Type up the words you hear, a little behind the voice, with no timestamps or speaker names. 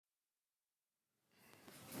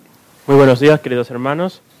Muy buenos días, queridos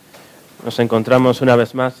hermanos. Nos encontramos una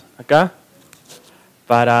vez más acá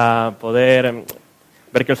para poder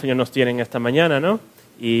ver qué el Señor nos tiene en esta mañana, ¿no?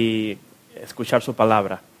 Y escuchar su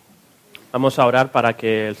palabra. Vamos a orar para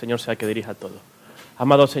que el Señor sea el que dirija todo.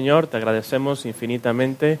 Amado Señor, te agradecemos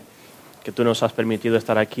infinitamente que tú nos has permitido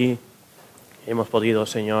estar aquí. Hemos podido,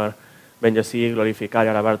 Señor, bendecir, glorificar y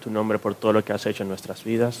alabar tu nombre por todo lo que has hecho en nuestras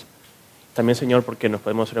vidas. También, Señor, porque nos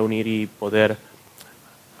podemos reunir y poder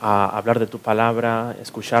a hablar de tu palabra,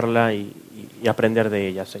 escucharla y aprender de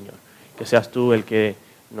ella, Señor. Que seas tú el que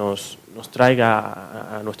nos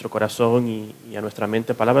traiga a nuestro corazón y a nuestra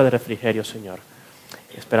mente palabra de refrigerio, Señor.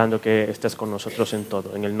 Esperando que estés con nosotros en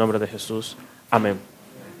todo. En el nombre de Jesús. Amén.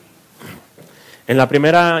 En la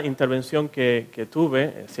primera intervención que tuve,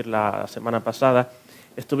 es decir, la semana pasada,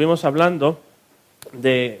 estuvimos hablando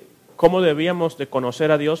de cómo debíamos de conocer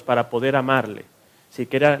a Dios para poder amarle. Si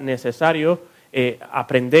que era necesario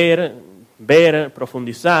aprender, ver,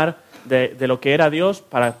 profundizar de lo que era Dios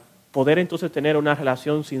para poder entonces tener una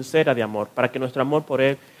relación sincera de amor, para que nuestro amor por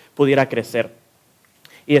Él pudiera crecer.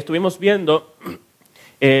 Y estuvimos viendo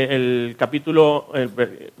el capítulo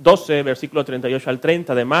 12, versículo 38 al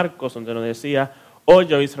 30 de Marcos, donde nos decía: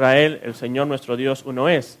 Oye, Israel, el Señor nuestro Dios uno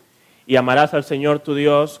es, y amarás al Señor tu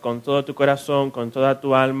Dios con todo tu corazón, con toda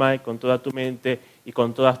tu alma y con toda tu mente y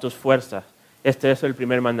con todas tus fuerzas. Este es el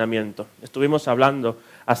primer mandamiento. Estuvimos hablando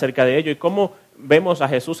acerca de ello y cómo vemos a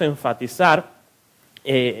Jesús enfatizar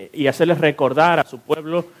y hacerles recordar a su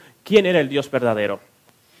pueblo quién era el Dios verdadero.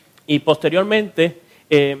 Y posteriormente,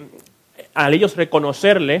 al ellos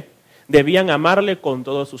reconocerle, debían amarle con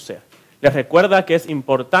todo su ser. Les recuerda que es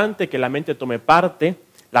importante que la mente tome parte,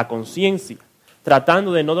 la conciencia,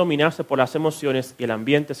 tratando de no dominarse por las emociones y el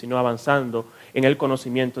ambiente, sino avanzando en el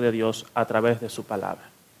conocimiento de Dios a través de su palabra.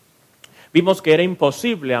 Vimos que era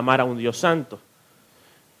imposible amar a un Dios santo,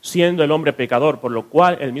 siendo el hombre pecador, por lo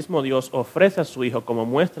cual el mismo Dios ofrece a su Hijo como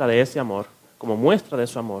muestra de ese amor, como muestra de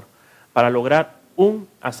su amor, para lograr un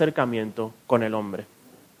acercamiento con el hombre,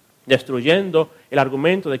 destruyendo el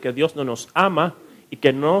argumento de que Dios no nos ama y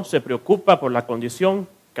que no se preocupa por la condición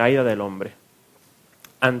caída del hombre.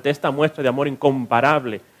 Ante esta muestra de amor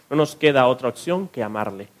incomparable, no nos queda otra opción que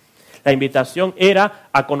amarle. La invitación era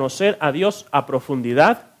a conocer a Dios a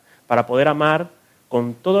profundidad, para poder amar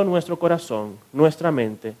con todo nuestro corazón, nuestra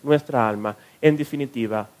mente, nuestra alma, en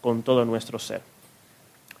definitiva, con todo nuestro ser.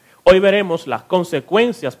 Hoy veremos las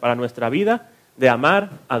consecuencias para nuestra vida de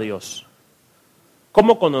amar a Dios.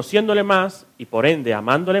 Cómo conociéndole más y por ende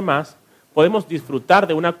amándole más, podemos disfrutar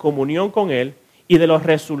de una comunión con Él y de los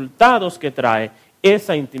resultados que trae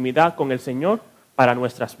esa intimidad con el Señor para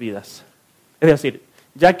nuestras vidas. Es decir,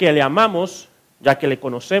 ya que le amamos, ya que le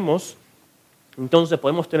conocemos, entonces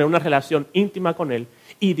podemos tener una relación íntima con Él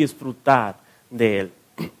y disfrutar de Él.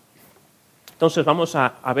 Entonces vamos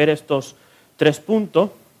a ver estos 3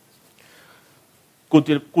 puntos.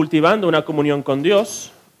 Cultivando una comunión con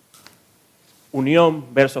Dios, unión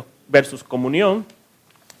versus comunión,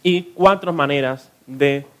 y 4 maneras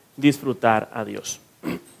de disfrutar a Dios.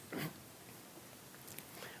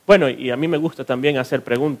 Bueno, y a mí me gusta también hacer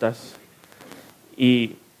preguntas,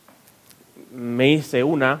 y me hice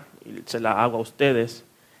una, y se la hago a ustedes.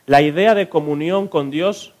 ¿La idea de comunión con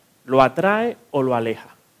Dios lo atrae o lo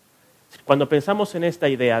aleja? Cuando pensamos en esta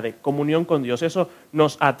idea de comunión con Dios, ¿eso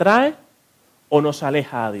nos atrae o nos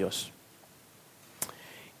aleja a Dios?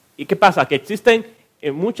 ¿Y qué pasa? Que existen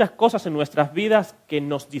muchas cosas en nuestras vidas que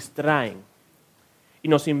nos distraen y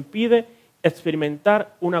nos impide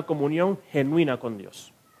experimentar una comunión genuina con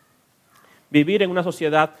Dios. Vivir en una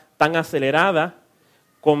sociedad tan acelerada,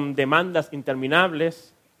 con demandas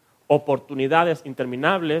interminables, oportunidades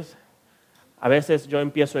interminables. A veces yo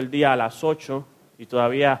empiezo el día a las 8 y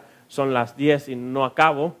todavía son las 10 y no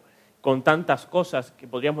acabo, con tantas cosas que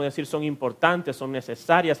podríamos decir son importantes, son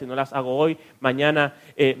necesarias. Si no las hago hoy, mañana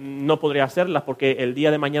no podré hacerlas porque el día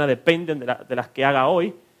de mañana dependen de las que haga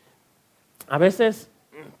hoy. A veces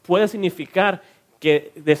puede significar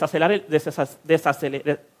que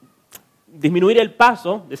disminuir el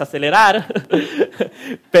paso, desacelerar,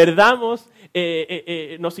 perdamos,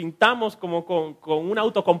 nos sintamos como con una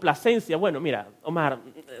autocomplacencia. Bueno, mira, Omar,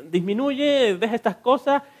 disminuye, deja estas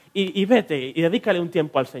cosas y vete y dedícale un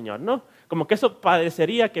tiempo al Señor, ¿no? Como que eso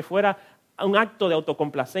parecería que fuera un acto de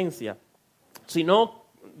autocomplacencia, sino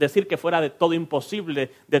decir que fuera de todo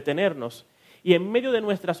imposible detenernos. Y en medio de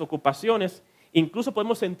nuestras ocupaciones, incluso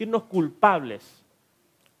podemos sentirnos culpables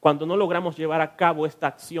cuando no logramos llevar a cabo esta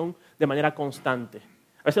acción de manera constante.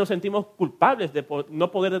 A veces nos sentimos culpables de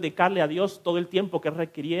no poder dedicarle a Dios todo el tiempo que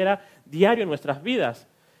requiriera diario en nuestras vidas.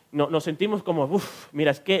 Nos sentimos como,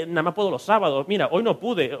 mira, es que nada más puedo los sábados, mira, hoy no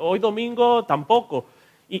pude, hoy domingo tampoco.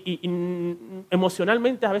 Y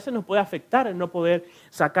emocionalmente a veces nos puede afectar el no poder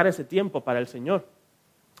sacar ese tiempo para el Señor,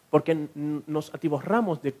 porque nos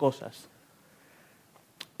atiborramos de cosas.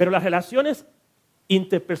 Pero las relaciones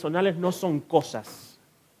interpersonales no son cosas.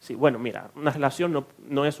 Sí, bueno, mira, una relación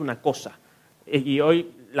no es una cosa. Y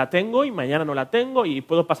hoy la tengo y mañana no la tengo y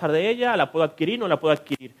puedo pasar de ella, la puedo adquirir, no la puedo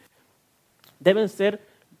adquirir. Deben ser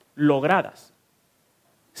logradas.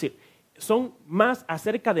 Sí, son más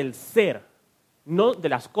acerca del ser, no de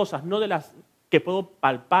las cosas, no de las que puedo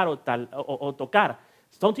palpar o tocar.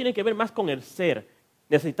 Tiene que ver más con el ser.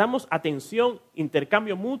 Necesitamos atención,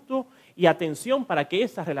 intercambio mutuo y atención para que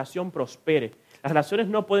esa relación prospere. Las relaciones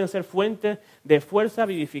no pueden ser fuentes de fuerza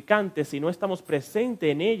vivificante si no estamos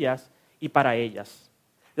presentes en ellas y para ellas.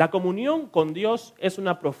 La comunión con Dios es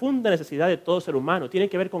una profunda necesidad de todo ser humano. Tiene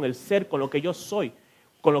que ver con el ser, con lo que yo soy,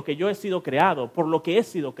 con lo que yo he sido creado, por lo que he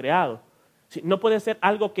sido creado. No puede ser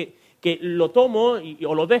algo que lo tomo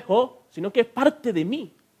o lo dejo, sino que es parte de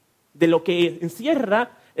mí, de lo que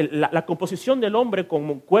encierra la composición del hombre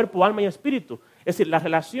como cuerpo, alma y espíritu. Es decir, la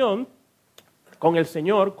relación con el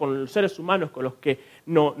Señor, con los seres humanos, con los que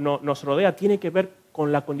nos rodea, tiene que ver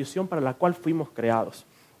con la condición para la cual fuimos creados.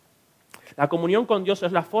 La comunión con Dios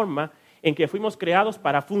es la forma en que fuimos creados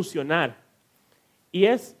para funcionar y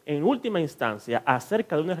es, en última instancia,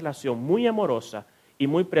 acerca de una relación muy amorosa y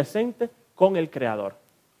muy presente con el Creador.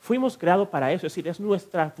 Fuimos creados para eso, es decir, es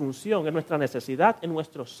nuestra función, es nuestra necesidad, es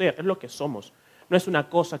nuestro ser, es lo que somos. No es una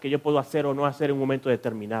cosa que yo puedo hacer o no hacer en un momento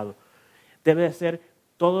determinado. Debe de ser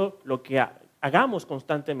todo lo que hagamos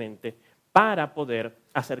constantemente para poder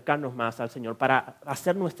acercarnos más al Señor, para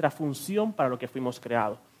hacer nuestra función para lo que fuimos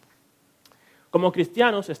creados. Como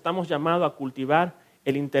cristianos estamos llamados a cultivar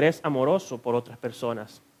el interés amoroso por otras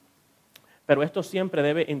personas, pero esto siempre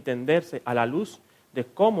debe entenderse a la luz de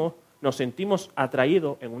cómo nos sentimos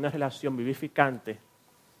atraídos en una relación vivificante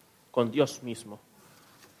con Dios mismo.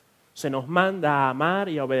 Se nos manda a amar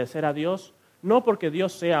y a obedecer a Dios, no porque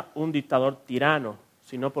Dios sea un dictador tirano,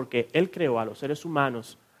 sino porque Él creó a los seres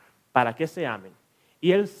humanos para que se amen.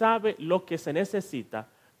 Y Él sabe lo que se necesita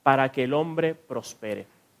para que el hombre prospere.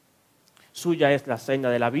 Suya es la senda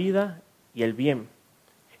de la vida y el bien,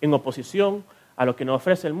 en oposición a lo que nos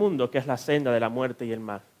ofrece el mundo, que es la senda de la muerte y el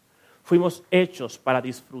mal. Fuimos hechos para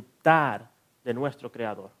disfrutar de nuestro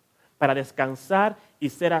Creador, para descansar y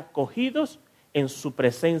ser acogidos en su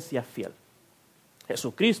presencia fiel.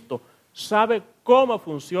 Jesucristo sabe cómo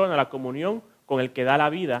funciona la comunión con el que da la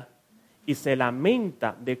vida y se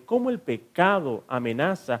lamenta de cómo el pecado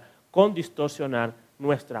amenaza con distorsionar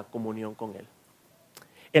nuestra comunión con Él.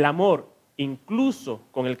 El amor, incluso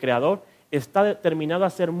con el Creador, está determinado a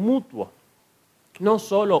ser mutuo, no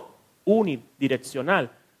solo unidireccional.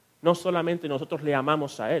 No solamente nosotros le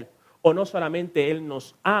amamos a Él, o no solamente Él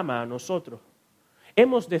nos ama a nosotros.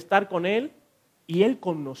 Hemos de estar con Él y Él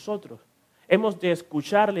con nosotros. Hemos de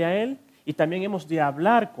escucharle a Él y también hemos de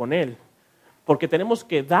hablar con Él, porque tenemos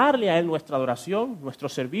que darle a Él nuestra adoración, nuestro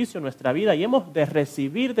servicio, nuestra vida, y hemos de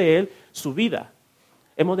recibir de Él su vida.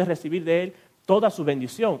 Hemos de recibir de Él toda su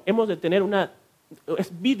bendición. Hemos de tener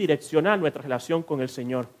es bidireccional nuestra relación con el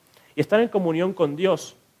Señor. Y estar en comunión con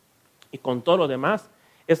Dios y con todo lo demás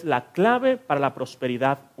es la clave para la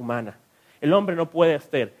prosperidad humana. El hombre no puede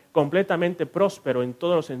ser completamente próspero en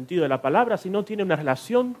todos los sentidos de la palabra si no tiene una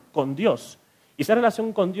relación con Dios. Y esa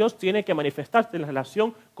relación con Dios tiene que manifestarse en la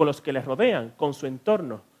relación con los que le rodean, con su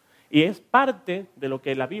entorno. Y es parte de lo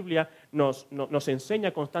que la Biblia nos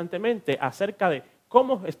enseña constantemente acerca de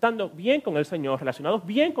cómo, estando bien con el Señor, relacionados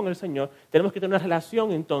bien con el Señor, tenemos que tener una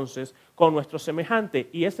relación entonces con nuestro semejante.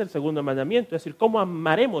 Y es el segundo mandamiento, es decir, cómo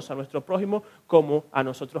amaremos a nuestro prójimo como a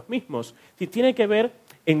nosotros mismos. Si tiene que ver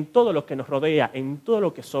en todo lo que nos rodea, en todo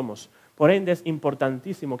lo que somos. Por ende, es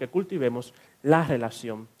importantísimo que cultivemos la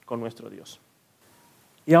relación con nuestro Dios.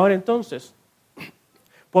 Y ahora entonces,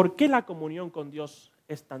 ¿por qué la comunión con Dios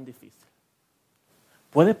es tan difícil?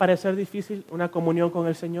 ¿Puede parecer difícil una comunión con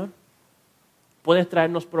el Señor? ¿Puede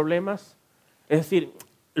traernos problemas? Es decir,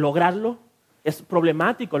 ¿lograrlo? ¿Es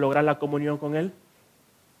problemático lograr la comunión con Él?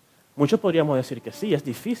 Muchos podríamos decir que sí, es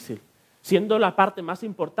difícil. Siendo la parte más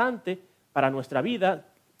importante para nuestra vida,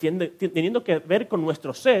 teniendo que ver con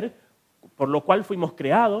nuestro ser, por lo cual fuimos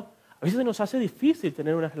creados, a veces nos hace difícil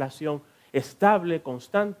tener una relación estable,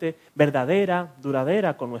 constante, verdadera,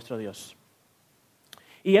 duradera con nuestro Dios.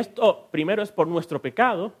 Y esto primero es por nuestro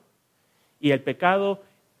pecado, y el pecado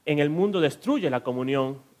en el mundo destruye la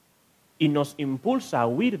comunión y nos impulsa a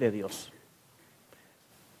huir de Dios.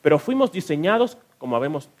 Pero fuimos diseñados, como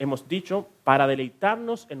hemos dicho, para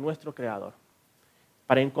deleitarnos en nuestro Creador,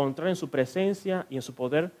 para encontrar en su presencia y en su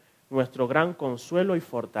poder nuestro gran consuelo y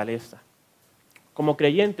fortaleza. Como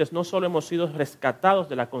creyentes no solo hemos sido rescatados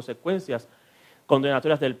de las consecuencias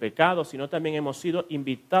condenatorias del pecado, sino también hemos sido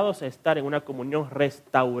invitados a estar en una comunión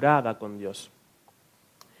restaurada con Dios.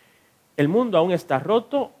 El mundo aún está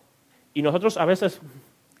roto y nosotros a veces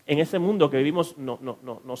en ese mundo que vivimos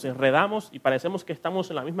nos enredamos y parecemos que estamos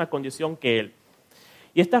en la misma condición que Él.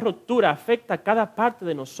 Y esta ruptura afecta a cada parte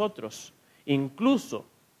de nosotros, incluso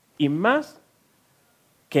y más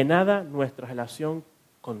que nada nuestra relación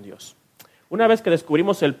con Dios. Una vez que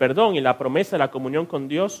descubrimos el perdón y la promesa de la comunión con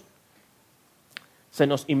Dios, se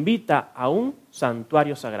nos invita a un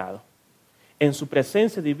santuario sagrado. En su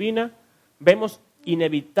presencia divina vemos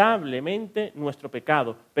inevitablemente nuestro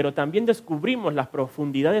pecado, pero también descubrimos la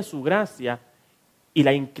profundidad de su gracia y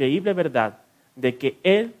la increíble verdad de que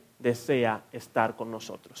Él desea estar con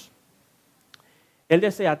nosotros. Él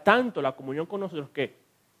desea tanto la comunión con nosotros que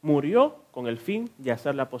murió con el fin de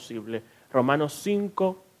hacerla posible. Romanos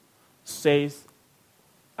 5, 6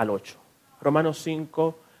 al 8. Romanos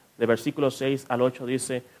 5, de versículos 6 al 8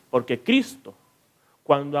 dice, porque Cristo,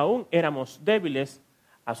 cuando aún éramos débiles,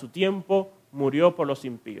 a su tiempo murió por los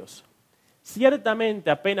impíos. Ciertamente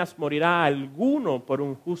apenas morirá alguno por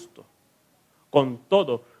un justo. Con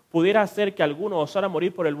todo, pudiera ser que alguno osara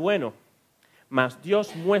morir por el bueno, mas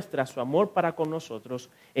Dios muestra su amor para con nosotros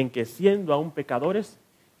en que siendo aún pecadores,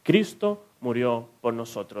 Cristo murió por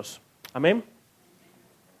nosotros. Amén.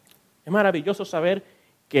 Es maravilloso saber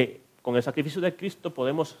que con el sacrificio de Cristo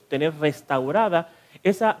podemos tener restaurada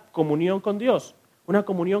esa comunión con Dios. Una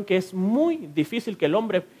comunión que es muy difícil que el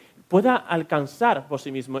hombre pueda alcanzar por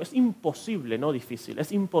sí mismo. Es imposible, no difícil,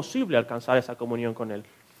 es imposible alcanzar esa comunión con Él.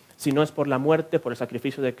 Si no es por la muerte, por el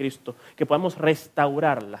sacrificio de Cristo, que podamos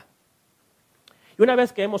restaurarla. Y una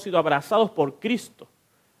vez que hemos sido abrazados por Cristo,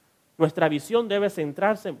 nuestra visión debe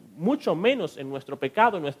centrarse mucho menos en nuestro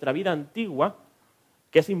pecado, en nuestra vida antigua,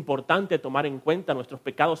 que es importante tomar en cuenta nuestros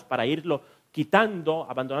pecados para irlo quitando,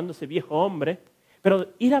 abandonando ese viejo hombre, pero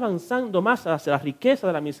ir avanzando más hacia la riqueza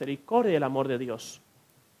de la misericordia y el amor de Dios.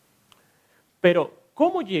 Pero,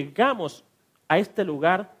 ¿cómo llegamos a este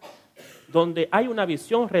lugar donde hay una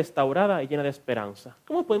visión restaurada y llena de esperanza?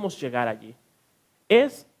 ¿Cómo podemos llegar allí?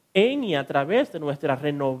 Es en y a través de nuestra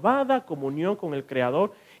renovada comunión con el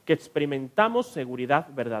Creador que experimentamos seguridad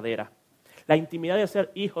verdadera, la intimidad de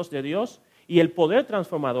ser hijos de Dios y el poder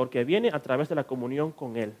transformador que viene a través de la comunión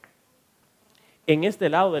con Él. En este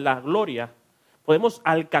lado de la gloria podemos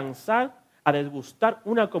alcanzar a degustar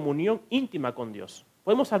una comunión íntima con Dios.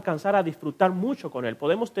 Podemos alcanzar a disfrutar mucho con Él,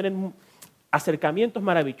 podemos tener acercamientos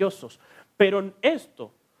maravillosos, pero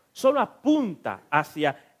esto solo apunta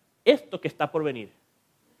hacia esto que está por venir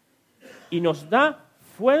y nos da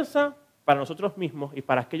fuerza para nosotros mismos y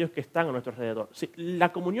para aquellos que están a nuestro alrededor.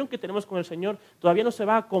 La comunión que tenemos con el Señor todavía no se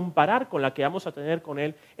va a comparar con la que vamos a tener con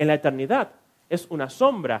Él en la eternidad. Es una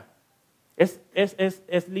sombra,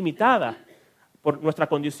 es limitada por nuestra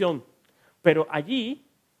condición, pero allí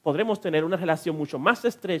podremos tener una relación mucho más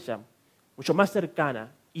estrecha, mucho más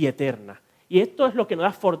cercana y eterna. Y esto es lo que nos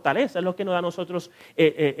da fortaleza, es lo que nos da a nosotros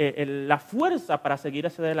la fuerza para seguir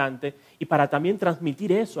hacia adelante y para también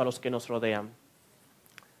transmitir eso a los que nos rodean.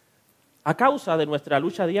 A causa de nuestra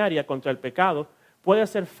lucha diaria contra el pecado, puede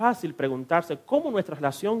ser fácil preguntarse cómo nuestra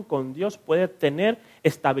relación con Dios puede tener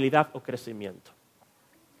estabilidad o crecimiento.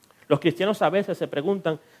 Los cristianos a veces se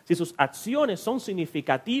preguntan si sus acciones son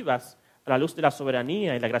significativas a la luz de la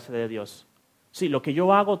soberanía y la gracia de Dios. Si lo que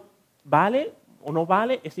yo hago vale o no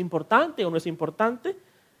vale, es importante o no es importante.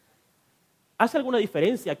 ¿Hace alguna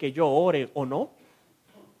diferencia que yo ore o no?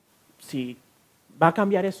 Si ¿va a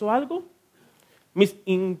cambiar eso algo? ¿Mis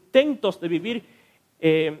intentos de vivir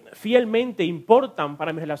fielmente importan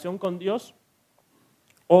para mi relación con Dios?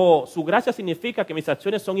 ¿O su gracia significa que mis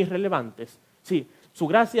acciones son irrelevantes? Sí, su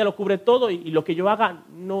gracia lo cubre todo y lo que yo haga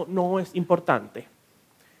no es importante.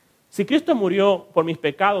 Si Cristo murió por mis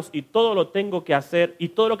pecados y todo lo tengo que hacer y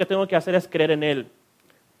todo lo que tengo que hacer es creer en Él,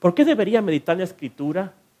 ¿por qué debería meditar en la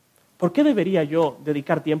Escritura? ¿Por qué debería yo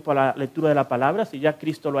dedicar tiempo a la lectura de la palabra si ya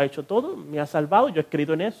Cristo lo ha hecho todo? Me ha salvado, yo he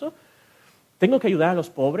creído en eso. ¿Tengo que ayudar a los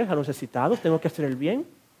pobres, a los necesitados? ¿Tengo que hacer el bien?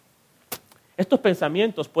 Estos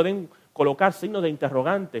pensamientos pueden colocar signos de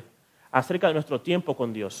interrogante acerca de nuestro tiempo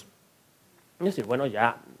con Dios. Y decir, bueno,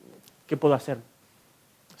 ya, ¿qué puedo hacer?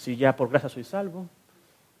 Si ya por gracia soy salvo,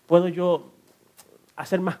 ¿puedo yo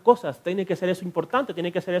hacer más cosas? ¿Tiene que ser eso importante?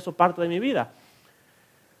 ¿Tiene que ser eso parte de mi vida?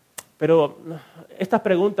 Pero estas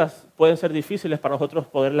preguntas pueden ser difíciles para nosotros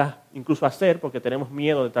poderlas incluso hacer porque tenemos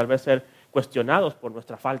miedo de tal vez ser cuestionados por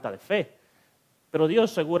nuestra falta de fe. Pero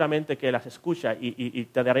Dios seguramente que las escucha y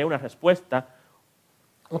te daré una respuesta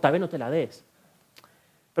o tal vez no te la des.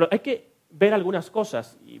 Pero hay que ver algunas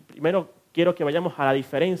cosas. Y primero quiero que vayamos a la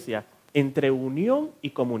diferencia entre unión y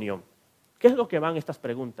comunión. ¿Qué es lo que van estas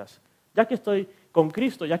preguntas? Ya que estoy con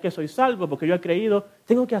Cristo, ya que soy salvo, porque yo he creído,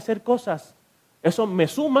 tengo que hacer cosas. ¿Eso me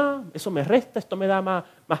suma? ¿Eso me resta? ¿Esto me da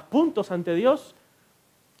más puntos ante Dios?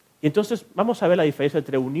 Y entonces vamos a ver la diferencia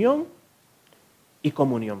entre unión y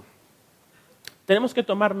comunión. Tenemos que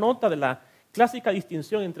tomar nota de la clásica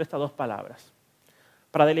distinción entre estas dos palabras.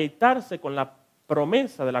 Para deleitarse con la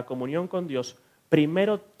promesa de la comunión con Dios,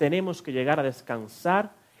 primero tenemos que llegar a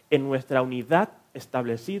descansar en nuestra unidad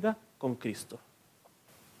establecida con Cristo.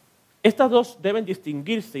 Estas dos deben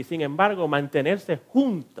distinguirse y, sin embargo, mantenerse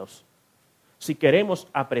juntos si queremos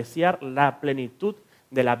apreciar la plenitud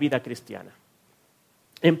de la vida cristiana.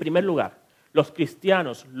 En primer lugar, los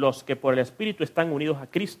cristianos, los que por el Espíritu están unidos a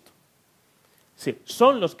Cristo, sí,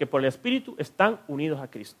 son los que por el Espíritu están unidos a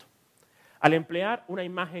Cristo. Al emplear una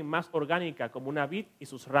imagen más orgánica como una vid y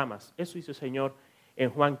sus ramas, eso hizo el Señor en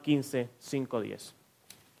Juan 15, 5, 10.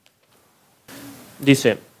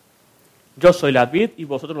 Dice: yo soy la vid y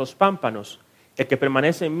vosotros los pámpanos. El que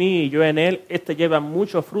permanece en mí y yo en él, éste lleva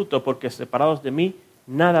mucho fruto, porque separados de mí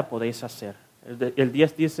nada podéis hacer. El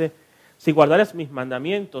 10 dice: si guardareis mis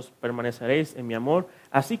mandamientos, permaneceréis en mi amor,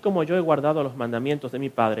 así como yo he guardado los mandamientos de mi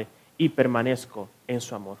Padre y permanezco en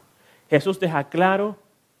su amor. Jesús deja claro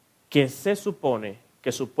que se supone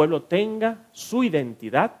que su pueblo tenga su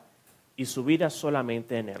identidad y su vida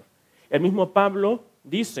solamente en él. El mismo Pablo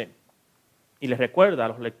dice y les recuerda a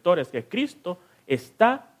los lectores que Cristo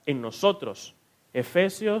está en nosotros.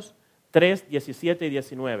 Efesios 3, 17 y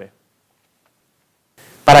 19.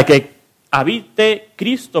 Para que habite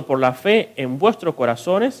Cristo por la fe en vuestros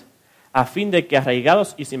corazones, a fin de que,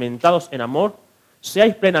 arraigados y cimentados en amor,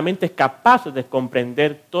 seáis plenamente capaces de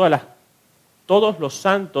comprender todos los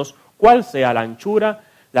santos, cuál sea la anchura,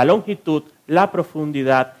 la longitud, la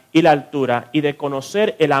profundidad y la altura, y de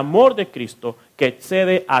conocer el amor de Cristo, que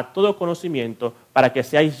excede a todo conocimiento, para que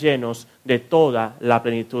seáis llenos de toda la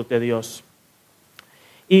plenitud de Dios.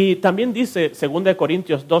 Y también dice 2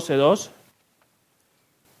 Corintios 12:2,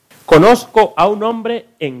 conozco a un hombre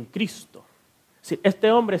en Cristo. Es decir,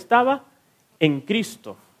 este hombre estaba en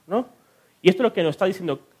Cristo, ¿no? Y esto es lo que nos está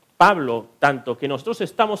diciendo Pablo, tanto que nosotros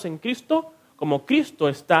estamos en Cristo como Cristo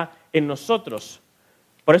está en nosotros.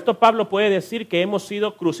 Por esto Pablo puede decir que hemos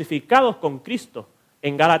sido crucificados con Cristo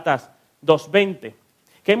en Gálatas 2:20,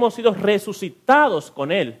 que hemos sido resucitados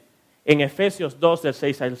con Él en Efesios 2, del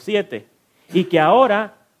 6 al 7, y que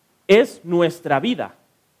ahora es nuestra vida,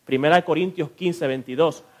 1 Corintios 15,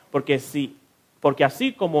 22, porque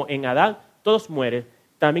así como en Adán todos mueren,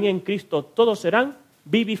 también en Cristo todos serán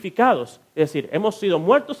vivificados. Es decir, hemos sido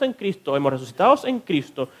muertos en Cristo, hemos resucitado en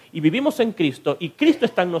Cristo y vivimos en Cristo, y Cristo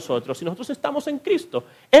está en nosotros y nosotros estamos en Cristo.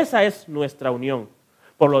 Esa es nuestra unión.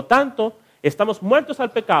 Por lo tanto, estamos muertos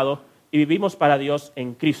al pecado y vivimos para Dios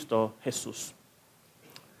en Cristo Jesús.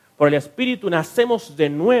 Por el Espíritu nacemos de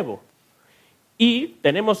nuevo y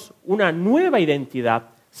tenemos una nueva identidad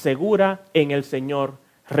segura en el Señor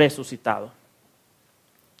resucitado.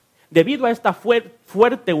 Debido a esta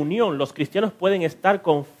fuerte unión, los cristianos pueden estar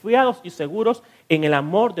confiados y seguros en el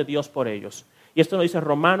amor de Dios por ellos. Y esto lo dice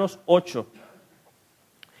Romanos 8,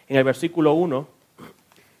 en el versículo 1,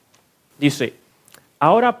 dice: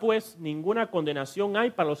 ahora pues ninguna condenación hay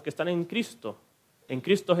para los que están en Cristo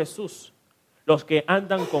Jesús, los que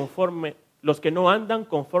no andan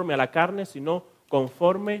conforme a la carne, sino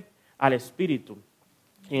conforme al Espíritu.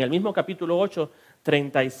 En el mismo capítulo 8,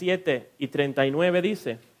 37 y 39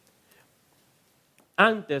 dice: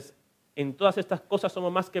 antes, en todas estas cosas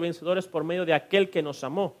somos más que vencedores por medio de aquel que nos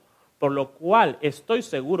amó, por lo cual estoy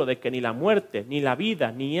seguro de que ni la muerte, ni la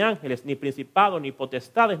vida, ni ángeles, ni principados, ni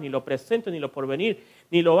potestades, ni lo presente, ni lo porvenir,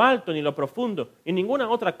 ni lo alto, ni lo profundo, ni ninguna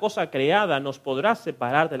otra cosa creada nos podrá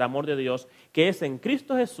separar del amor de Dios, que es en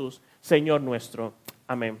Cristo Jesús, Señor nuestro.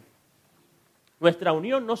 Amén. Nuestra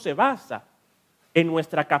unión no se basa en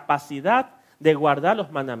nuestra capacidad de guardar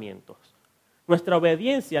los mandamientos. Nuestra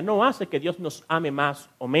obediencia no hace que Dios nos ame más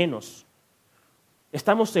o menos.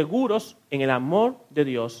 Estamos seguros en el amor de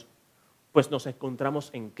Dios, pues nos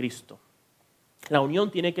encontramos en Cristo. La unión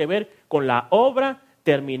tiene que ver con la obra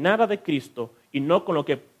terminada de Cristo y no con lo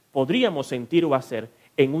que podríamos sentir o hacer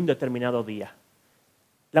en un determinado día.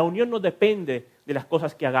 La unión no depende de las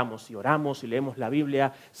cosas que hagamos, si oramos, si leemos la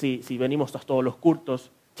Biblia, si venimos a todos los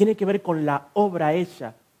cultos. Tiene que ver con la obra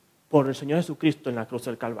hecha por el Señor Jesucristo en la cruz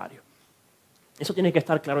del Calvario. Eso tiene que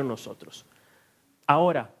estar claro en nosotros.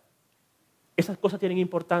 Ahora, ¿esas cosas tienen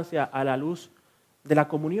importancia a la luz de la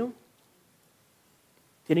comunión?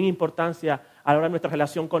 ¿Tienen importancia a la hora de nuestra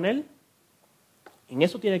relación con Él? En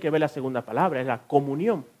eso tiene que ver la segunda palabra, es la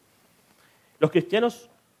comunión. Los cristianos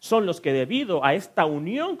son los que debido a esta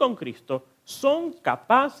unión con Cristo son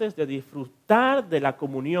capaces de disfrutar de la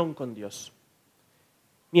comunión con Dios.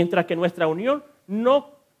 Mientras que nuestra unión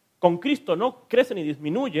con Cristo no crece ni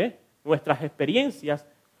disminuye, nuestras experiencias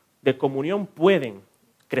de comunión pueden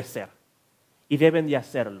crecer y deben de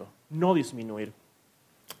hacerlo, no disminuir.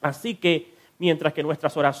 Así que mientras que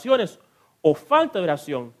nuestras oraciones o falta de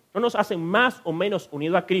oración no nos hacen más o menos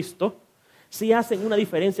unidos a Cristo, sí hacen una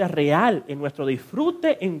diferencia real en nuestro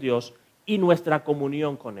disfrute en Dios y nuestra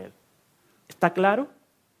comunión con Él. ¿Está claro?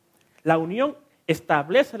 La unión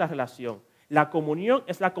establece la relación. La comunión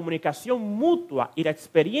es la comunicación mutua y la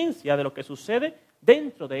experiencia de lo que sucede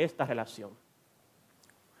dentro de esta relación.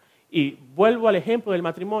 Y vuelvo al ejemplo del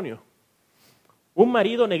matrimonio. Un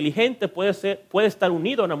marido negligente puede estar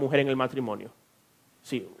unido a una mujer en el matrimonio.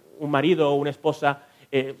 Sí, un marido o una esposa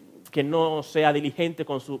que no sea diligente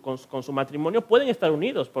con su matrimonio pueden estar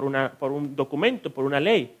unidos por un documento, por una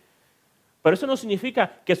ley. Pero eso no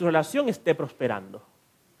significa que su relación esté prosperando.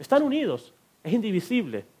 Están unidos, es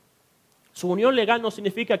indivisible. Su unión legal no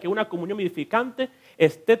significa que una comunión vivificante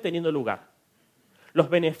esté teniendo lugar. Los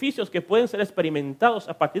beneficios que pueden ser experimentados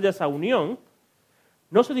a partir de esa unión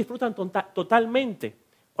no se disfrutan totalmente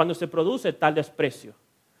cuando se produce tal desprecio.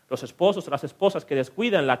 Los esposos o las esposas que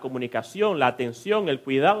descuidan la comunicación, la atención, el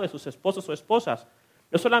cuidado de sus esposos o esposas,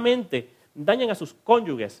 no solamente dañan a sus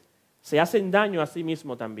cónyuges, se hacen daño a sí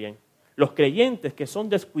mismos también. Los creyentes que son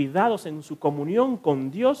descuidados en su comunión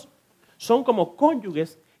con Dios son como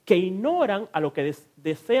cónyuges que ignoran a lo que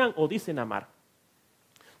desean o dicen amar.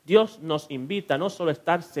 Dios nos invita no solo a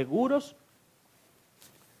estar seguros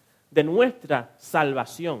de nuestra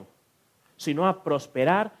salvación, sino a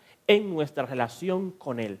prosperar en nuestra relación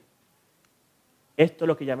con Él. Esto es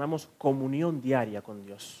lo que llamamos comunión diaria con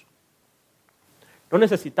Dios. No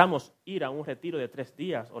necesitamos ir a un retiro de 3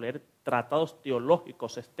 días o leer tratados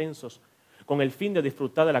teológicos extensos con el fin de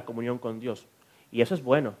disfrutar de la comunión con Dios. Y eso es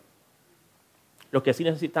bueno. Lo que sí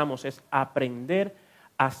necesitamos es aprender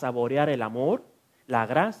a saborear el amor, la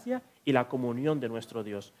gracia y la comunión de nuestro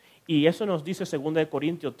Dios. Y eso nos dice 2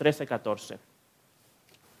 Corintios 13:14.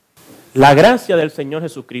 La gracia del Señor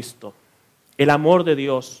Jesucristo, el amor de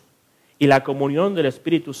Dios y la comunión del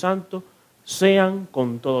Espíritu Santo sean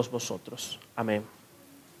con todos vosotros. Amén.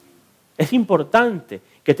 Es importante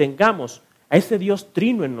que tengamos a ese Dios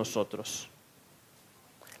trino en nosotros.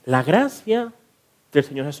 La gracia del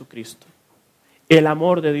Señor Jesucristo, el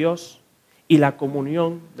amor de Dios y la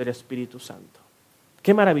comunión del Espíritu Santo.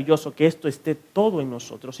 Qué maravilloso que esto esté todo en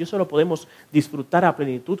nosotros y eso lo podemos disfrutar a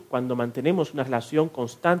plenitud cuando mantenemos una relación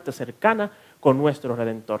constante, cercana con nuestro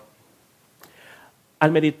Redentor.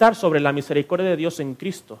 Al meditar sobre la misericordia de Dios en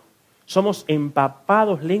Cristo, somos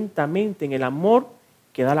empapados lentamente en el amor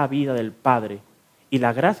que da la vida del Padre y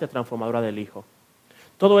la gracia transformadora del Hijo.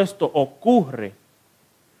 Todo esto ocurre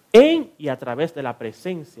en y a través de la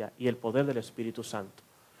presencia y el poder del Espíritu Santo,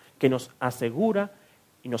 que nos asegura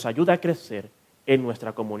y nos ayuda a crecer en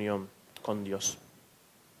nuestra comunión con Dios.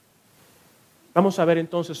 Vamos a ver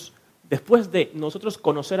entonces, después de nosotros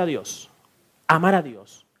conocer a Dios, amar a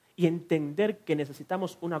Dios y entender que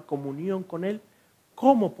necesitamos una comunión con Él,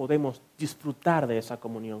 ¿cómo podemos disfrutar de esa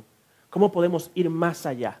comunión? ¿Cómo podemos ir más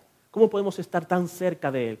allá? ¿Cómo podemos estar tan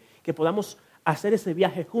cerca de Él que podamos hacer ese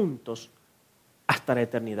viaje juntos hasta la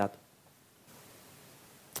eternidad?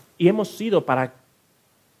 Y hemos sido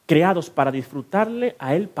creados para disfrutarle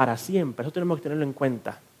a Él para siempre. Eso tenemos que tenerlo en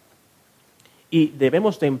cuenta. Y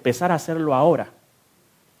debemos de empezar a hacerlo ahora.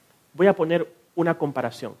 Voy a poner una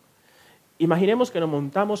comparación. Imaginemos que nos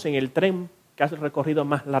montamos en el tren que hace el recorrido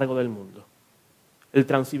más largo del mundo, el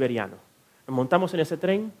transiberiano. Nos montamos en ese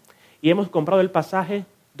tren y hemos comprado el pasaje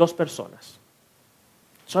 2 personas.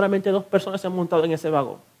 Solamente 2 personas se han montado en ese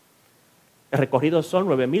vagón. El recorrido son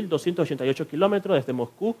 9.288 kilómetros desde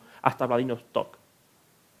Moscú hasta Vladivostok.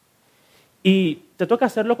 Y te toca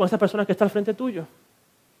hacerlo con esa persona que está al frente tuyo.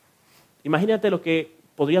 Imagínate lo que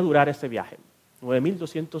podría durar ese viaje.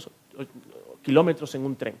 9.200 kilómetros en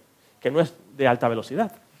un tren, que no es de alta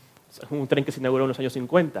velocidad. Es un tren que se inauguró en los años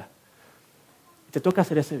 50. Te toca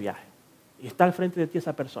hacer ese viaje. Y está al frente de ti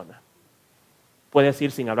esa persona. Puedes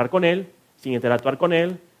ir sin hablar con él, sin interactuar con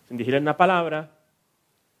él, sin decirle una palabra.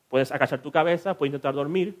 Puedes agachar tu cabeza, puedes intentar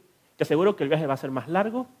dormir. Te aseguro que el viaje va a ser más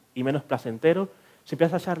largo y menos placentero si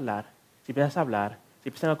empiezas a charlar, si empiezas a hablar, si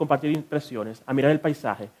empiezan a compartir impresiones, a mirar el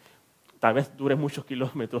paisaje. Tal vez dure muchos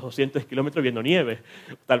kilómetros, 200 kilómetros viendo nieve.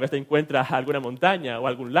 Tal vez te encuentras alguna montaña o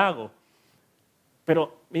algún lago.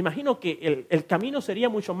 Pero me imagino que el camino sería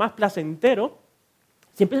mucho más placentero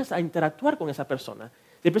si empiezas a interactuar con esa persona,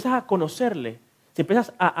 si empiezas a conocerle, Si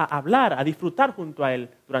empiezas a hablar, a disfrutar junto a Él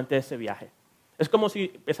durante ese viaje. Es como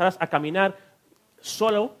si empezaras a caminar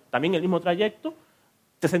solo, también el mismo trayecto.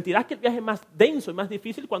 Te sentirás que el viaje es más denso y más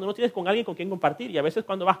difícil cuando no tienes con alguien con quien compartir. Y a veces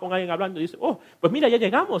cuando vas con alguien hablando dices, oh, pues mira, ya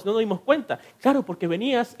llegamos, no nos dimos cuenta. Claro, porque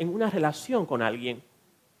venías en una relación con alguien.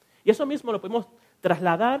 Y eso mismo lo podemos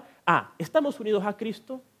trasladar a, estamos unidos a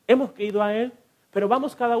Cristo, hemos creído a Él, pero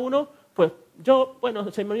vamos cada uno, pues yo, bueno,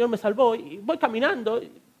 el Señor me salvó y voy caminando,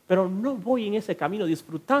 pero no voy en ese camino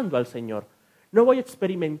disfrutando al Señor. No voy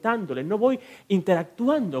experimentándole, no voy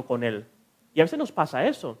interactuando con Él. Y a veces nos pasa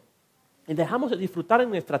eso. Y dejamos de disfrutar en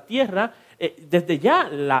nuestra tierra desde ya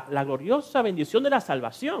la gloriosa bendición de la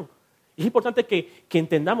salvación. Y es importante que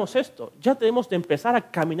entendamos esto. Ya tenemos de empezar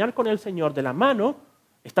a caminar con el Señor de la mano,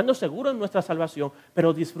 estando seguros en nuestra salvación,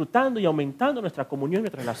 pero disfrutando y aumentando nuestra comunión y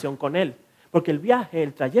nuestra relación con Él. Porque el viaje,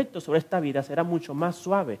 el trayecto sobre esta vida será mucho más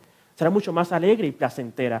suave, será mucho más alegre y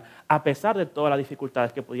placentera, a pesar de todas las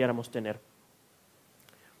dificultades que pudiéramos tener.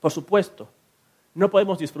 Por supuesto, no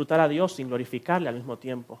podemos disfrutar a Dios sin glorificarle al mismo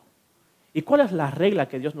tiempo. ¿Y cuál es la regla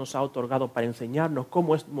que Dios nos ha otorgado para enseñarnos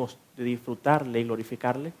cómo hemos de disfrutarle y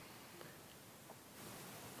glorificarle?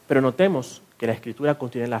 Pero notemos que la Escritura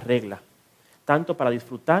contiene la regla, tanto para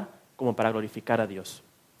disfrutar como para glorificar a Dios.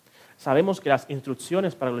 Sabemos que las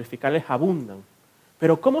instrucciones para glorificarle abundan,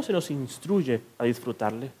 pero ¿cómo se nos instruye a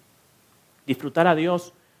disfrutarle? Disfrutar a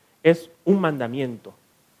Dios es un mandamiento,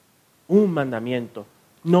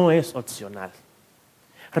 no es opcional.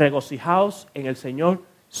 Regocijaos en el Señor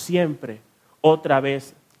siempre. Otra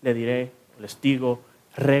vez le diré, les digo,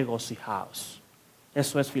 regocijaos.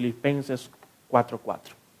 Eso es Filipenses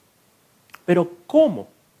 4:4. Pero ¿cómo?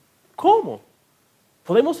 ¿Cómo?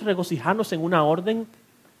 ¿Podemos regocijarnos en una orden?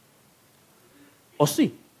 ¿O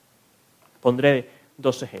sí? Pondré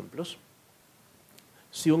 2 ejemplos.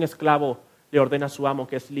 Si un esclavo le ordena a su amo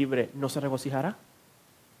que es libre, ¿no se regocijará?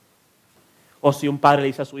 O si un padre le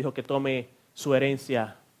dice a su hijo que tome su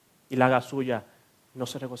herencia y la haga suya, ¿no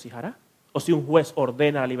se regocijará? O si un juez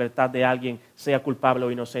ordena la libertad de alguien, sea culpable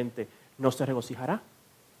o inocente, ¿no se regocijará?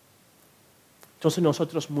 Entonces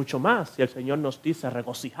nosotros mucho más, si el Señor nos dice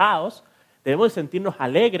regocijaos, debemos de sentirnos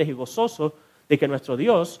alegres y gozosos de que nuestro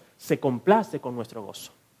Dios se complace con nuestro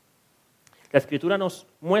gozo. La Escritura nos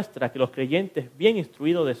muestra que los creyentes bien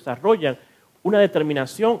instruidos desarrollan una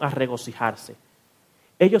determinación a regocijarse.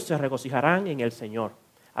 Ellos se regocijarán en el Señor.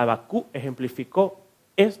 Habacuc ejemplificó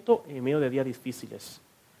esto en medio de días difíciles.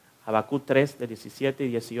 Habacuc 3, de 17 y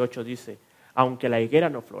 18 dice, aunque la higuera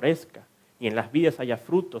no florezca, y en las vides haya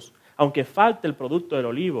frutos, aunque falte el producto del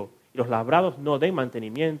olivo, y los labrados no den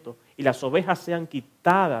mantenimiento, y las ovejas sean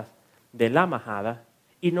quitadas de la majada,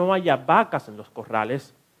 y no haya vacas en los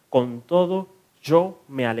corrales, con todo yo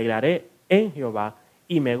me alegraré en Jehová,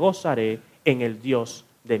 y me gozaré en el Dios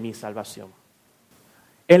de mi salvación.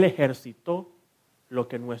 Él ejercitó lo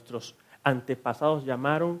que nuestros antepasados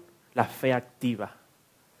llamaron la fe activa,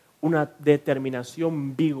 una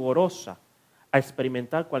determinación vigorosa a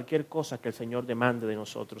experimentar cualquier cosa que el Señor demande de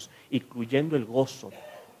nosotros, incluyendo el gozo,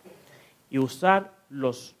 y usar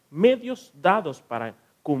los medios dados para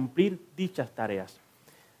cumplir dichas tareas.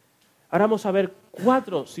 Ahora vamos a ver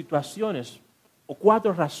 4 situaciones o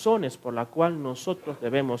 4 razones por las cuales nosotros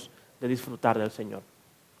debemos de disfrutar del Señor.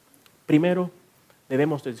 Primero,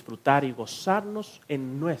 debemos de disfrutar y gozarnos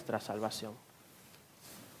en nuestra salvación.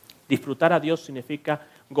 Disfrutar a Dios significa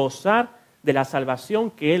gozar de la salvación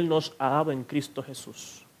que Él nos ha dado en Cristo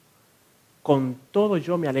Jesús. Con todo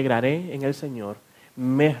yo me alegraré en el Señor,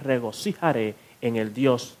 me regocijaré en el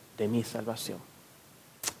Dios de mi salvación.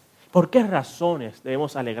 ¿Por qué razones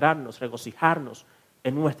debemos alegrarnos, regocijarnos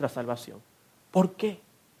en nuestra salvación? ¿Por qué?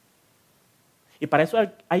 Y para eso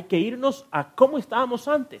hay que irnos a cómo estábamos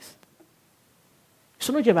antes.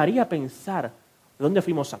 Eso nos llevaría a pensar de dónde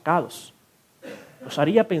fuimos sacados. Nos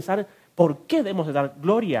haría pensar por qué debemos de dar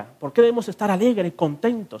gloria, por qué debemos estar alegres,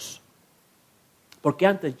 contentos. Porque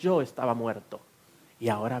antes yo estaba muerto y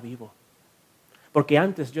ahora vivo. Porque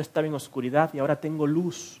antes yo estaba en oscuridad y ahora tengo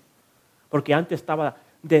luz. Porque antes estaba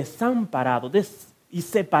desamparado y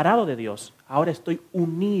separado de Dios. Ahora estoy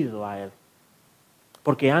unido a Él.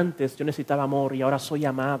 Porque antes yo necesitaba amor y ahora soy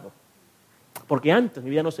amado. Porque antes mi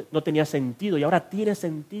vida no tenía sentido y ahora tiene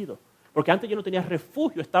sentido. Porque antes yo no tenía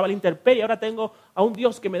refugio, estaba a la intemperie y ahora tengo a un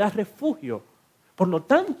Dios que me da refugio. Por lo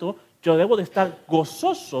tanto, yo debo de estar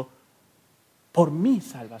gozoso por mi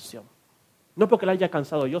salvación. No porque la haya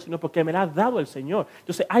alcanzado yo, sino porque me la ha dado el Señor.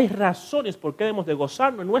 Entonces hay razones por qué debemos de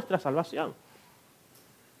gozarnos en nuestra salvación.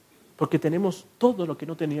 Porque tenemos todo lo que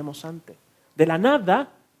no teníamos antes. De la nada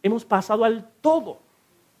hemos pasado al todo.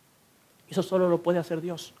 Eso solo lo puede hacer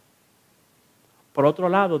Dios. Por otro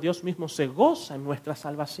lado, Dios mismo se goza en nuestra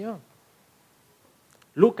salvación.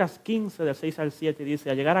 Lucas 15, del 6 al 7 dice,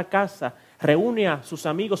 al llegar a casa, reúne a sus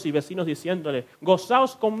amigos y vecinos diciéndole,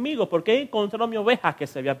 gozaos conmigo porque he encontrado mi oveja que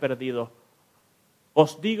se había perdido.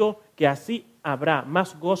 Os digo que así habrá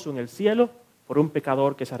más gozo en el cielo por un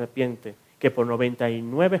pecador que se arrepiente que por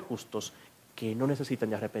 99 justos que no necesitan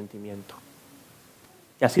de arrepentimiento.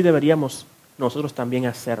 Y así deberíamos nosotros también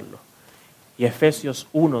hacerlo. Y Efesios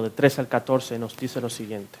 1, de 13 al 14 nos dice lo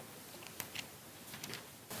siguiente.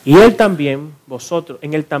 Y en él también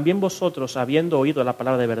vosotros, habiendo oído la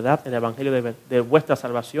palabra de verdad, el evangelio de vuestra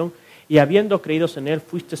salvación, y habiendo creído en él,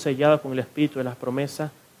 fuiste sellados con el espíritu de las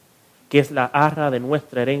promesas, que es la arra de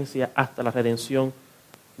nuestra herencia hasta la redención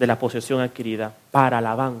de la posesión adquirida, para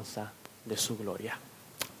alabanza de su gloria.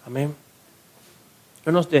 Amén.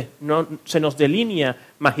 Se nos delinea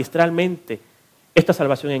magistralmente esta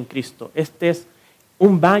salvación en Cristo. Este es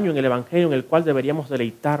un baño en el evangelio en el cual deberíamos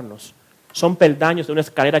deleitarnos. Son peldaños de una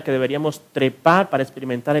escalera que deberíamos trepar para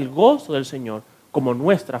experimentar el gozo del Señor como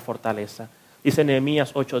nuestra fortaleza. Dice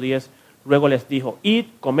Nehemías 8:10, luego les dijo, id,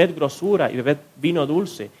 comed grosura y bebed vino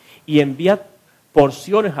dulce y enviad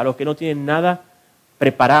porciones a los que no tienen nada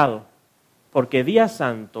preparado, porque día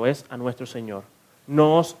santo es a nuestro Señor.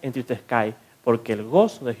 No os entristezcáis, porque el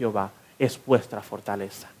gozo de Jehová es vuestra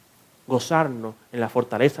fortaleza. Gozarnos en la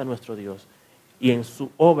fortaleza de nuestro Dios y en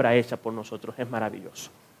su obra hecha por nosotros es maravilloso.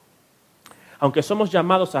 Aunque somos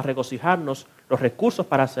llamados a regocijarnos, los recursos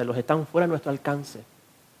para hacerlos están fuera de nuestro alcance.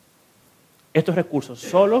 Estos recursos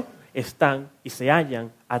solo están y se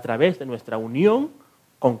hallan a través de nuestra unión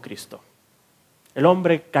con Cristo. El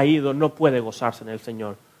hombre caído no puede gozarse en el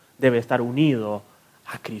Señor, debe estar unido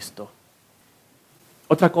a Cristo.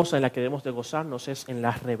 Otra cosa en la que debemos de gozarnos es en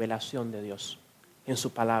la revelación de Dios, en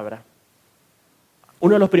su palabra.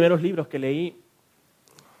 Uno de los primeros libros que leí,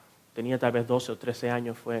 tenía tal vez 12 o 13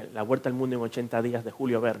 años, fue La Vuelta al Mundo en 80 días de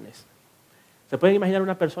Julio Verne. ¿Se pueden imaginar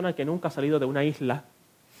una persona que nunca ha salido de una isla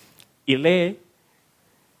y lee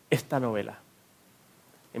esta novela?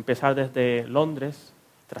 Empezar desde Londres,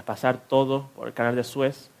 traspasar todo por el canal de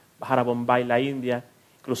Suez, bajar a Bombay, la India,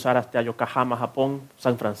 cruzar hasta Yokohama, Japón,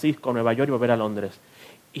 San Francisco, Nueva York y volver a Londres.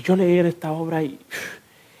 Y yo leer esta obra y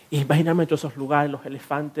imaginarme todos esos lugares, los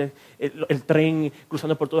elefantes, el tren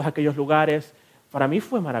cruzando por todos aquellos lugares. Para mí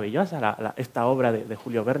fue maravillosa esta obra de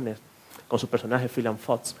Julio Verne con su personaje Philan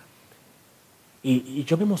Fox. Y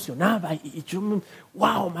yo me emocionaba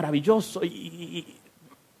 ¡wow! Maravilloso. Y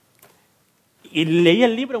leí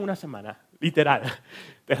el libro en una semana, literal.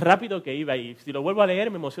 Es rápido que iba y si lo vuelvo a leer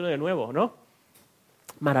me emociono de nuevo, ¿no?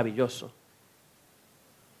 Maravilloso.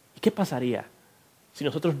 ¿Y qué pasaría si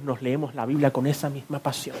nosotros nos leemos la Biblia con esa misma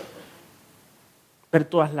pasión? Ver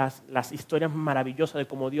todas las historias maravillosas de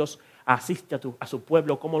cómo Dios asiste a su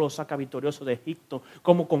pueblo, cómo lo saca victorioso de Egipto,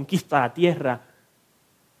 cómo conquista la tierra,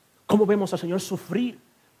 cómo vemos al Señor sufrir.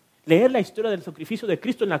 Leer la historia del sacrificio de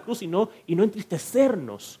Cristo en la cruz y no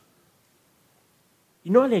entristecernos. Y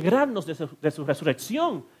no alegrarnos de su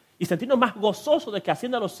resurrección y sentirnos más gozosos de que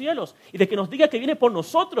ascienda a los cielos y de que nos diga que viene por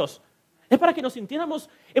nosotros. Es para que nos sintiéramos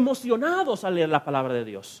emocionados al leer la palabra de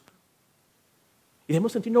Dios. Y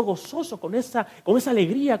debemos sentirnos gozosos con esa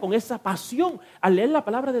alegría, con esa pasión al leer la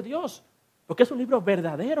palabra de Dios. Porque es un libro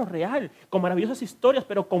verdadero, real, con maravillosas historias,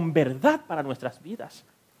 pero con verdad para nuestras vidas.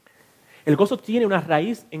 El gozo tiene una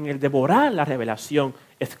raíz en el devorar la revelación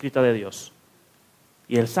escrita de Dios.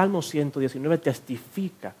 Y el Salmo 119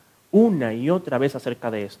 testifica una y otra vez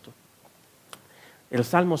acerca de esto. El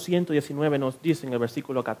Salmo 119 nos dice en el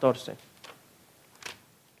versículo 14,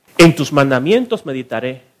 en tus mandamientos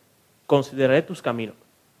meditaré, consideraré tus caminos.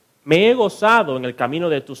 Me he gozado en el camino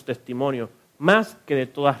de tus testimonios, más que de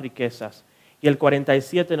todas riquezas. Y el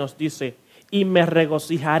 47 nos dice, y me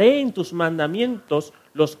regocijaré en tus mandamientos,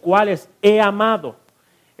 los cuales he amado.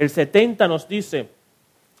 El 70 nos dice,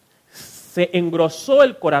 se engrosó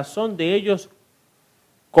el corazón de ellos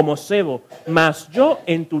como sebo, mas yo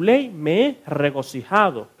en tu ley me he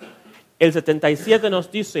regocijado. El 77 nos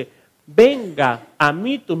dice, venga a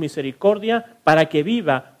mí tu misericordia para que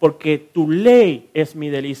viva, porque tu ley es mi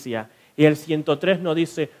delicia. Y el 103 nos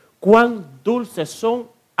dice, cuán dulces son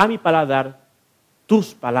a mi paladar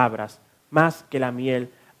tus palabras, más que la miel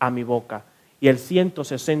a mi boca. Y el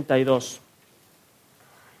 162,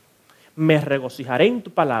 me regocijaré en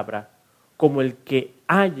tu palabra como el que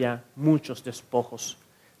haya muchos despojos.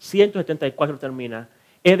 174 termina,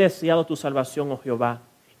 he deseado tu salvación, oh Jehová,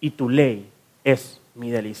 y tu ley es mi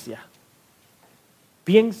delicia.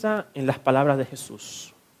 Piensa en las palabras de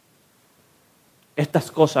Jesús. Estas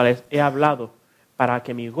cosas les he hablado para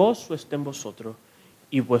que mi gozo esté en vosotros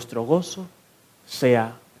y vuestro gozo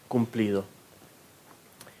sea cumplido.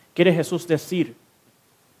 ¿Quiere Jesús decir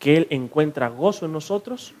que Él encuentra gozo en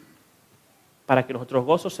nosotros para que nuestro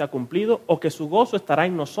gozo sea cumplido, o que su gozo estará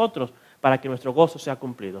en nosotros para que nuestro gozo sea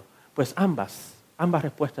cumplido? Pues ambas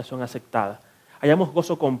respuestas son aceptadas. Hallamos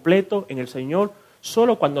gozo completo en el Señor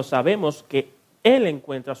solo cuando sabemos que Él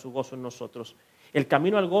encuentra su gozo en nosotros. El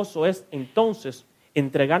camino al gozo es entonces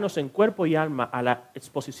entregarnos en cuerpo y alma a la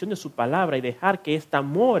exposición de su palabra y dejar que ésta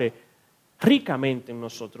more ricamente en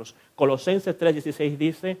nosotros. Colosenses 3:16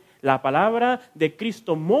 dice: la palabra de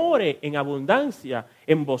Cristo more en abundancia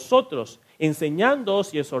en vosotros,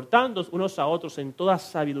 enseñándoos y exhortándoos unos a otros en toda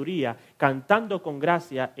sabiduría, cantando con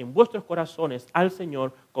gracia en vuestros corazones al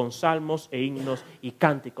Señor con salmos e himnos y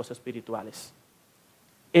cánticos espirituales.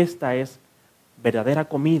 Esta es verdadera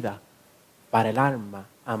comida para el alma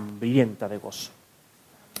hambrienta de gozo.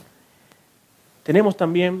 Tenemos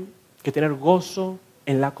también que tener gozo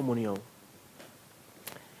en la comunión.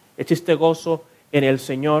 Existe gozo en el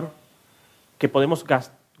Señor que podemos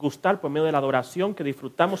gustar por medio de la adoración que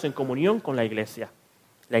disfrutamos en comunión con la iglesia.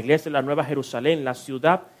 La iglesia es la Nueva Jerusalén, la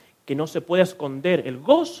ciudad que no se puede esconder, el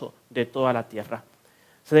gozo de toda la tierra.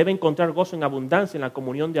 Se debe encontrar gozo en abundancia en la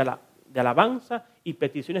comunión de alabanza y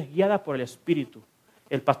peticiones guiadas por el Espíritu.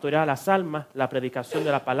 El pastorear a las almas, la predicación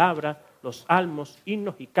de la palabra, los salmos,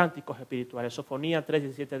 himnos y cánticos espirituales. Sofonías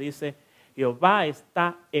 3:17 dice: Jehová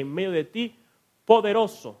está en medio de ti,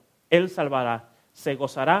 poderoso, Él salvará, se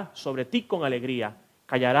gozará sobre ti con alegría,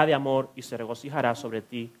 callará de amor y se regocijará sobre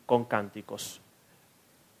ti con cánticos.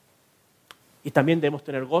 Y también debemos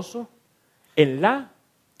tener gozo en la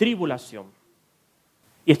tribulación.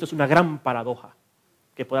 Y esto es una gran paradoja,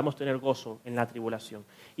 que podamos tener gozo en la tribulación.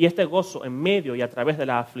 Y este gozo en medio y a través de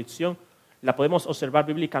la aflicción la podemos observar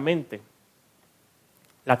bíblicamente.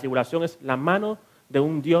 La tribulación es la mano de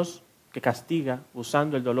un Dios que castiga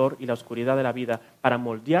usando el dolor y la oscuridad de la vida para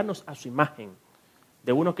moldearnos a su imagen,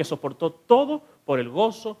 de uno que soportó todo por el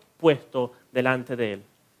gozo puesto delante de él.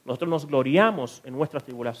 Nosotros nos gloriamos en nuestras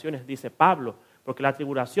tribulaciones, dice Pablo, porque la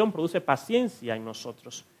tribulación produce paciencia en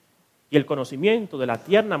nosotros. Y el conocimiento de la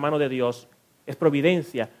tierna mano de Dios es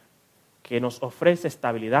providencia que nos ofrece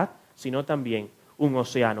estabilidad, sino también un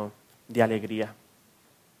océano de alegría.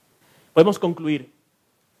 Podemos concluir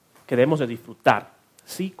que debemos de disfrutar,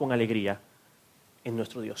 sí, con alegría, en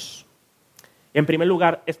nuestro Dios. En primer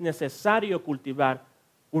lugar, es necesario cultivar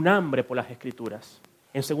un hambre por las Escrituras.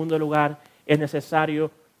 En segundo lugar, es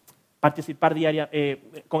necesario participar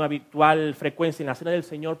con habitual frecuencia en la cena del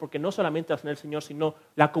Señor, porque no solamente la cena del Señor, sino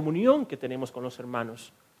la comunión que tenemos con los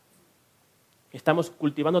hermanos. Estamos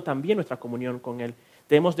cultivando también nuestra comunión con Él.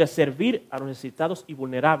 Debemos de servir a los necesitados y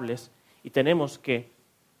vulnerables y tenemos que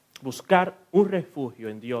buscar un refugio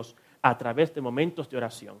en Dios a través de momentos de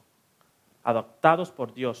oración, adoptados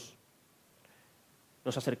por Dios.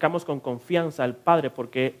 Nos acercamos con confianza al Padre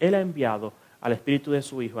porque Él ha enviado al Espíritu de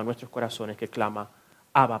su Hijo a nuestros corazones que clama: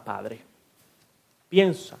 Abba, Padre.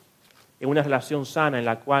 Piensa en una relación sana en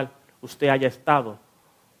la cual usted haya estado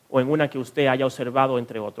o en una que usted haya observado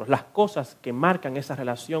entre otros. Las cosas que marcan esa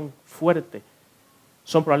relación fuerte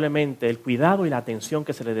son probablemente el cuidado y la atención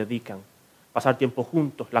que se le dedican, pasar tiempo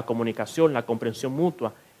juntos, la comunicación, la comprensión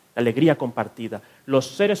mutua, la alegría compartida. Los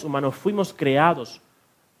seres humanos fuimos creados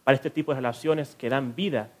para este tipo de relaciones que dan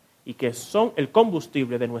vida y que son el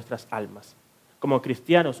combustible de nuestras almas. Como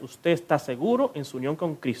cristianos, usted está seguro en su unión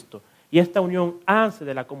con Cristo y esta unión hace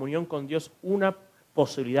de la comunión con Dios una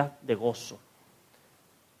posibilidad de gozo.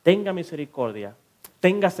 Tenga misericordia,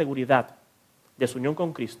 tenga seguridad de su unión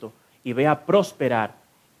con Cristo y vea prosperar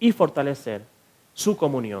y fortalecer su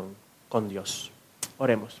comunión con Dios.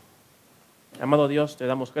 Oremos. Amado Dios, te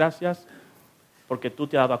damos gracias porque tú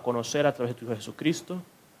te has dado a conocer a través de tu Hijo Jesucristo.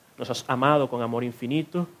 Nos has amado con amor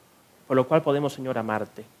infinito, por lo cual podemos, Señor,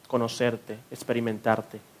 amarte, conocerte,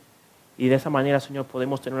 experimentarte. Y de esa manera, Señor,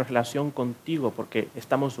 podemos tener una relación contigo porque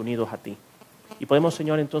estamos unidos a ti. Y podemos,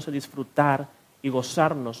 Señor, entonces disfrutar y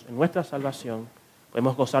gozarnos en nuestra salvación.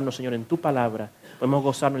 Podemos gozarnos, Señor, en tu palabra. Podemos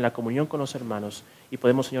gozarnos en la comunión con los hermanos. Y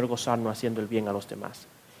podemos, Señor, gozarnos haciendo el bien a los demás.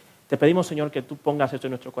 Te pedimos, Señor, que tú pongas esto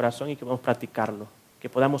en nuestro corazón y que podamos practicarlo. Que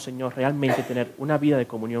podamos, Señor, realmente tener una vida de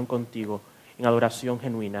comunión contigo en adoración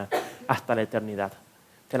genuina hasta la eternidad.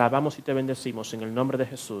 Te alabamos y te bendecimos en el nombre de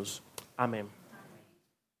Jesús. Amén.